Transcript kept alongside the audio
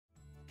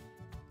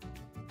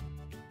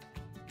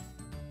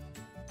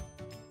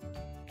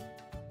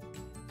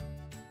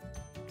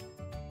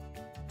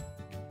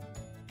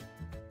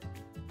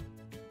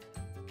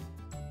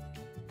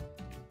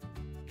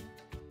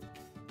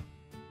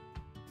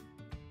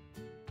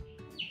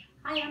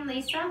Hi, I'm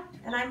Lisa.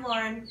 And I'm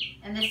Lauren.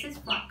 And this is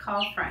Flock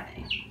Call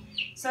Friday.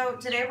 So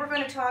today we're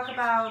going to talk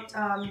about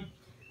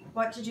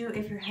what to do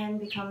if your hen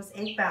becomes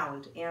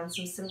egg-bound and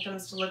some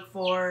symptoms to look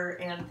for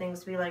and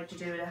things we like to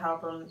do to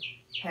help them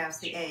pass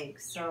the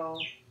eggs. So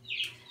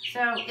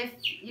if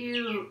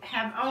you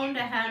have owned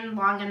a hen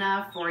long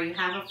enough or you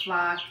have a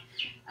flock,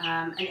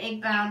 an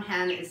egg-bound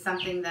hen is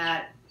something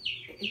that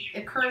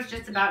occurs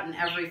just about in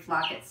every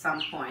flock at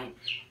some point.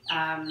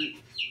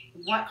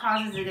 What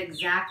causes it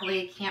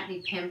exactly can't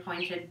be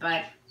pinpointed,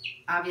 but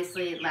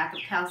obviously lack of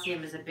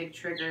calcium is a big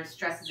trigger,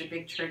 stress is a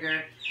big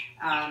trigger.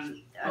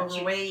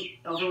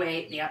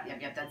 overweight, yep,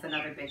 that's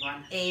another big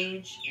one.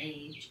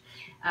 age.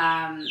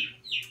 And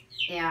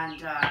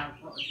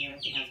what was the other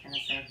thing I was going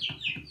to say?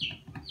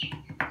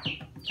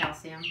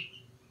 Calcium.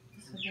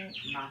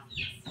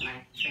 Lost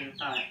my train of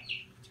thought.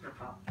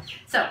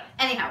 So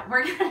anyhow,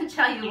 we're going to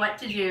tell you what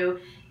to do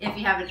if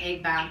you have an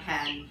egg-bound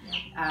hen.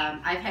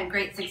 I've had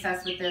great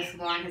success with this.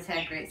 Lauren has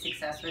had great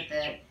success with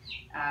it.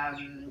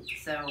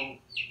 So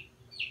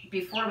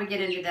before we get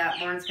into that,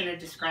 Lauren's going to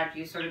describe to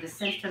you sort of the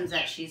symptoms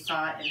that she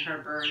saw in her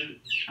bird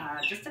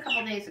just a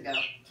couple days ago.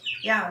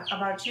 Yeah,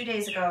 about 2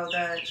 days ago,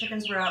 the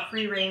chickens were out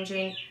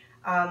free-ranging.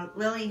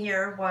 Lily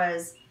here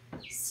was,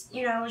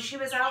 you know, she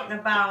was out and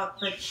about,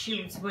 but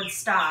she would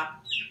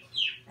stop,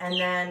 and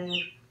then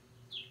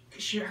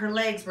her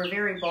legs were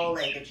very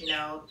bow-legged, you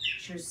know.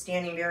 She was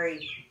standing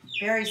very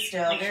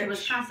still. Like she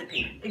was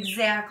constipated.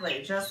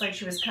 Exactly, just like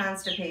she was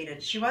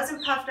constipated. She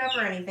wasn't puffed up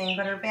or anything,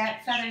 but her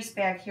back feathers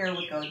back here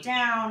would go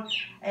down,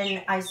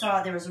 and I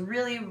saw there was a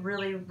really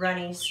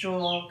runny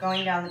stool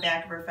going down the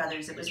back of her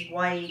feathers. It was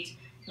white.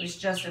 It was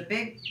just a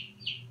big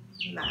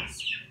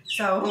mess.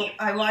 So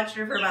I watched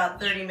her for about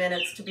 30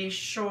 minutes to be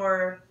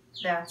sure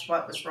that's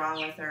what was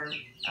wrong with her.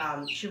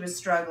 She was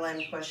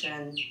struggling,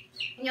 pushing.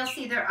 And you'll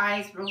see their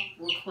eyes will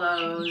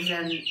close,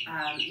 and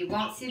you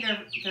won't see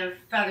their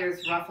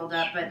feathers ruffled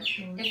up, but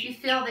if you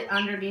feel the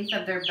underneath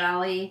of their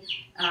belly,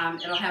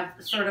 it'll have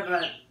sort of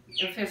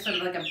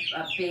like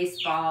a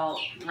baseball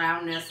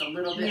roundness, a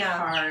little bit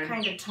hard.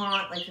 Kind of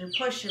taut, like you're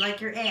pushing,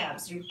 like your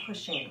abs, you're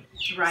pushing.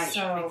 Right,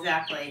 so,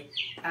 exactly.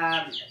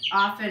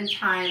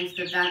 Oftentimes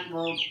the vent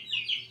will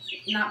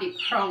not be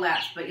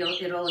prolapsed, but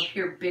it'll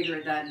appear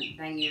bigger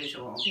than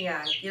usual.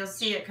 Yeah, you'll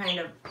see it kind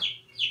of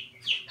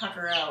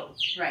pucker out.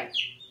 Right,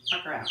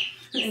 pucker out.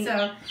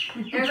 So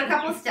there's a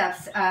couple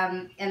steps,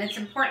 and it's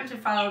important to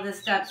follow this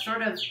step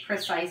sort of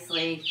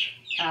precisely,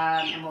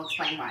 and we'll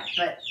explain why.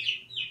 But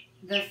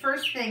the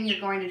first thing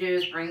you're going to do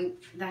is bring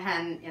the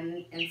hen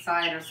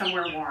inside or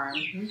somewhere warm.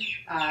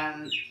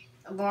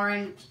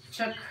 Lauren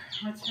took,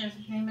 what's her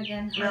name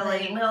again?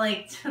 Lily.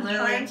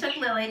 Lauren took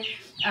Lily,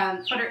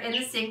 put her in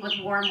the sink with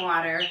warm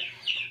water.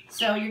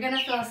 So you're going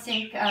to fill a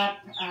sink up,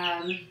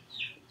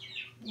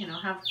 you know,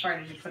 how far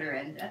did you put her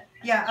in?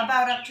 Yeah,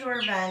 about up to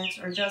her vent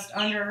or just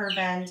under her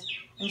vent.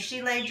 And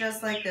she laid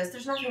just like this.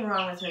 There's nothing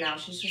wrong with her now.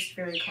 She's just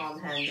very calm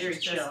hen. Very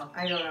She's chill. Just,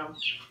 I don't know.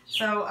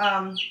 So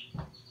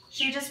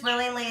she just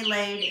willingly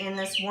laid in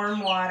this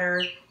warm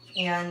water,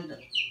 and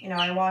you know,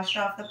 I washed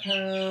off the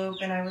poop,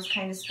 and I was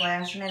kind of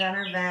splashing it on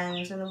her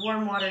vent, and the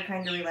warm water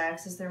kind of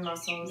relaxes their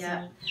muscles.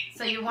 Yeah.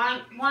 So you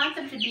want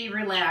them to be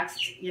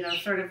relaxed, you know,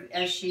 sort of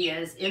as she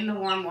is in the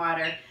warm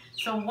water.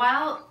 So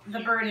while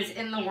the bird is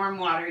in the warm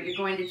water, you're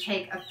going to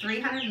take a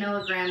 300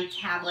 milligram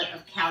tablet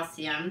of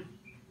calcium,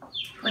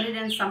 put it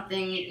in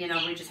something, you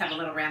know, we just have a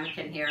little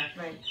ramekin here,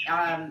 Right.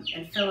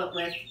 And fill it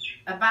with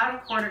about a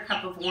quarter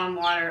cup of warm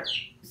water,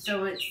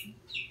 so it's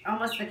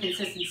almost the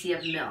consistency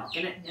of milk,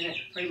 and it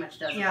pretty much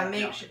does. Yeah,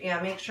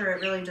 make sure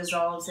it really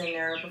dissolves in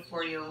there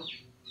before you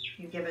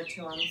give it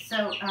to them.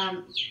 So,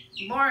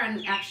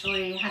 Lauren,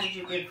 actually, how did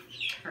you give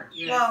her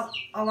yours? Well,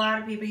 a lot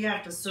of people, you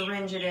have to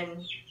syringe it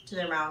in to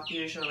their mouth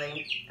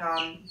usually.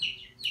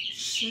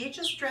 She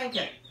just drank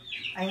it.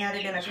 I had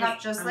it in a cup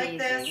just like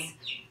this,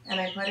 and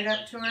I put it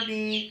up to her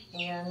beak,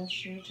 and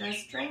she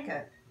just drank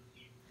it.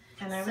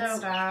 And I would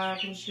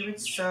stop, and she would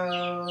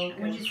soak.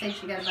 Would you say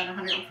she got about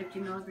 150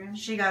 milligrams?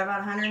 She got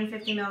about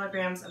 150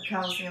 milligrams of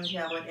calcium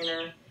tablet in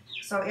her.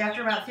 So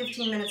after about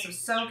 15 minutes of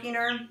soaking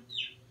her,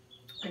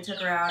 I took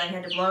her out. I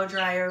had to blow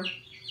dry her.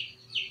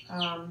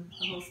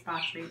 The whole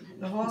spa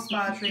treatment. The whole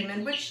spa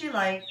treatment, which she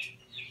liked.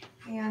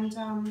 And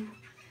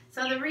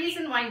so the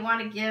reason why you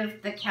want to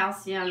give the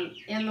calcium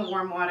in the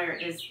warm water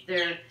is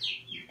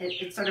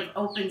it sort of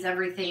opens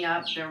everything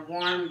up. They're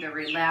warm, they're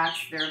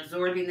relaxed, they're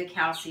absorbing the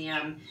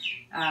calcium.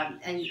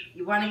 And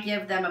you want to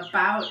give them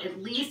about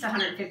at least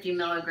 150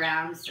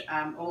 milligrams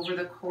over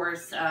the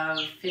course of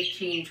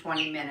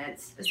 15-20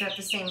 minutes. Is that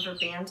the same for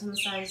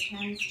bantam-sized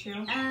hens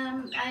too?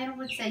 I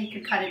would say you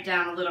could cut it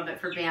down a little bit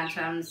for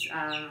bantams,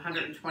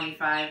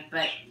 125,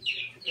 but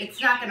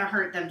it's not going to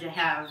hurt them to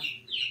have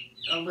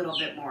a little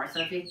bit more.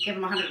 So if you give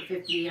them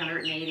 150,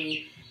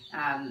 180,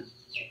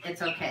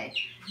 it's okay.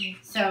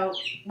 So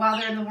while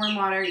they're in the warm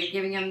water, you're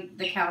giving them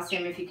the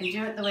calcium. If you can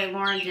do it the way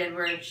Lauren did,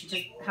 where she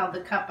just held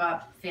the cup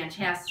up,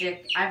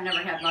 fantastic. I've never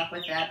had luck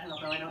with that,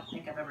 although I don't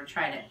think I've ever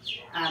tried it.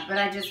 But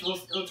I just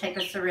will take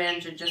a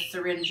syringe and just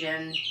syringe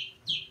in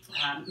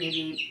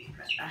maybe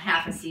a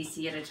half a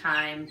cc at a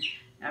time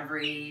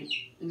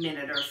every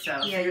minute or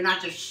so. Yeah. So you're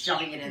not just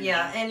shoving it in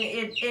Yeah, there. and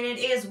it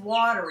is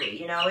watery,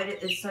 you know.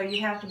 So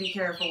you have to be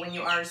careful when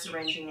you are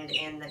syringing it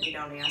in that you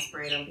don't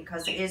aspirate them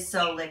because it is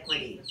so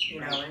liquidy. You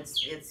know,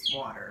 it's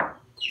water.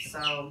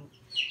 So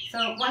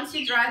once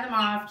you dry them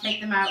off,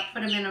 take them out,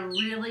 put them in a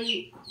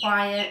really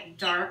quiet,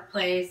 dark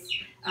place.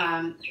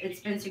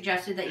 It's been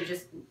suggested that you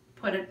just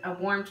put a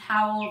warm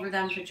towel over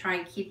them to try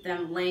and keep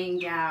them laying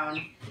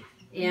down.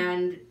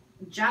 And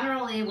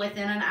generally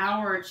within an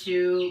hour or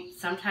two,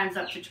 sometimes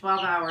up to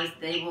 12 hours,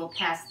 they will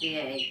pass the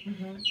egg.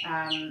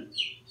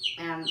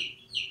 And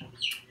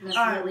Miss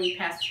Lily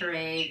passed her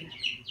egg.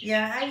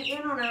 Yeah, I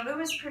don't know. It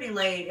was pretty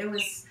late. It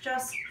was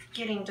just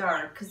getting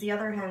dark because the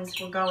other hens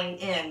were going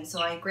in. So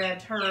I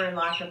grabbed her and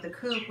locked up the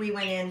coop. We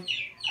went in.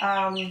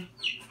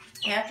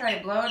 After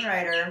I blow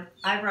dried her,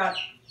 I brought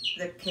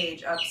the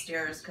cage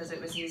upstairs because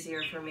it was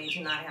easier for me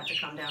to not have to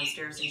come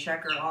downstairs and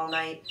check her all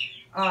night.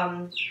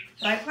 But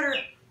I put her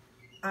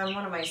on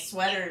one of my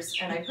sweaters,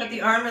 and I put the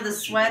arm of the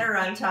sweater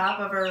on top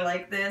of her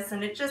like this,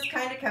 and it just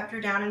kind of kept her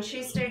down, and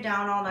she stayed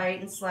down all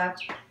night and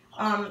slept.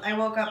 I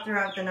woke up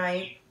throughout the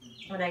night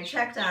when I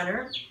checked on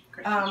her,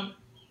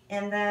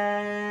 and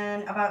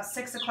then about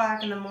 6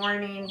 o'clock in the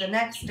morning the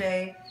next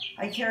day,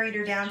 I carried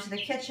her down to the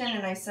kitchen,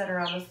 and I set her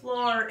on the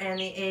floor, and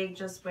the egg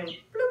just went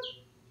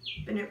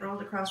bloop, and it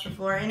rolled across the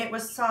floor, and it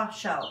was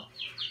soft-shelled.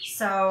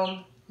 So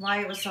why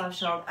it was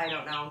soft-shelled, I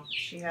don't know.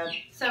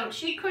 So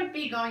she could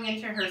be going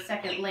into her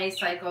second lay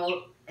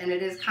cycle, and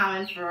it is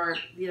common for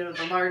the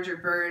larger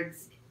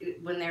birds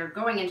when they're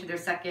going into their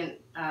second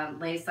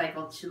lay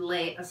cycle to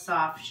lay a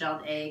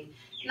soft-shelled egg.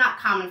 Not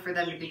common for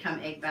them to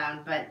become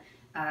egg-bound, but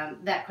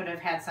that could have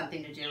had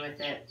something to do with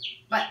it.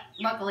 But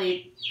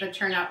luckily, the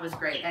turnout was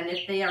great, and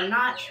if they are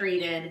not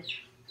treated,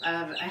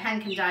 a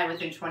hen can die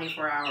within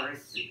 24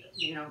 hours,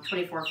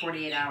 24,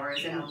 48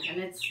 hours, and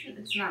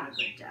it's not a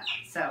good death.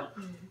 So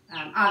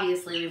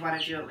obviously we want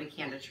to do what we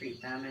can to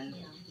treat them, and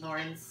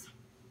Lauren's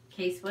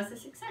case was a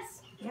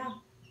success. Yeah.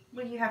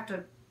 Well, you have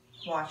to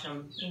watch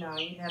them.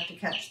 You have to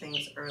catch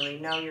things early.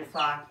 Know your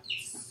flock.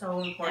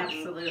 So important.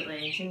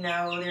 Absolutely. To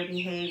know their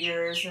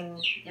behaviors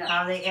and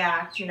how they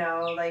act,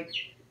 like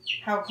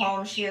how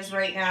calm she is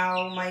right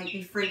now might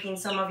be freaking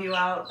some of you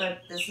out,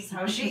 but this is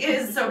how she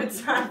is, so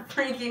it's not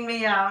freaking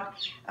me out.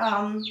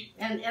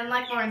 And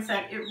like Lauren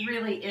said, it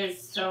really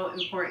is so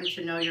important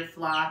to know your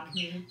flock.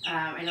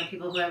 I know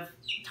people who have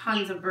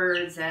tons of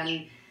birds,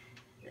 and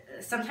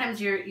sometimes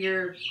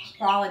your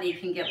quality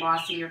can get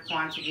lost in your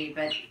quantity,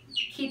 but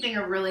keeping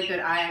a really good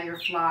eye on your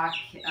flock,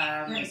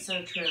 that's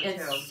so true,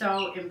 it's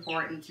so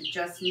important to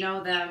just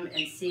know them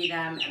and see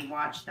them and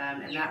watch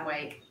them, and that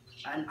way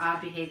an odd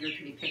behavior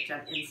can be picked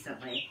up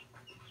instantly.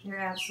 You're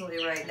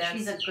absolutely right.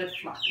 She's a good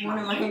flock. One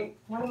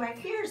of my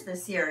fears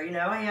this year,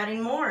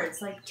 adding more.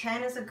 It's like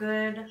 10 is a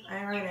good,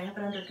 all right, I have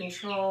it under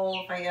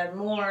control. If I add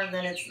more,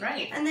 then it's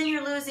right. And then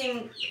you're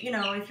losing,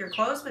 if you're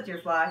close with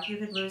your flock, you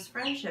could lose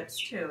friendships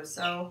too.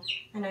 So,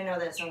 and I know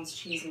that sounds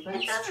cheesy, but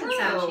it it's doesn't true.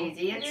 sound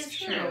cheesy. It is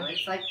true.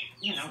 It's like,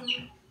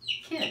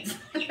 kids.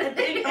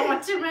 You don't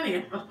want too many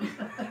of them.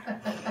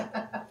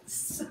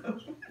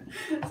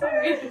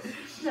 Sorry.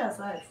 Yes,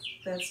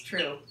 that's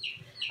true.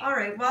 All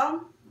right,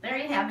 well, there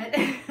you have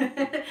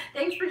it.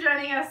 Thanks for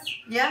joining us.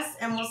 Yes,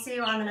 and we'll see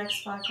you on the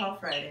next Flock Call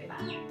Friday.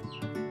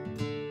 Bye.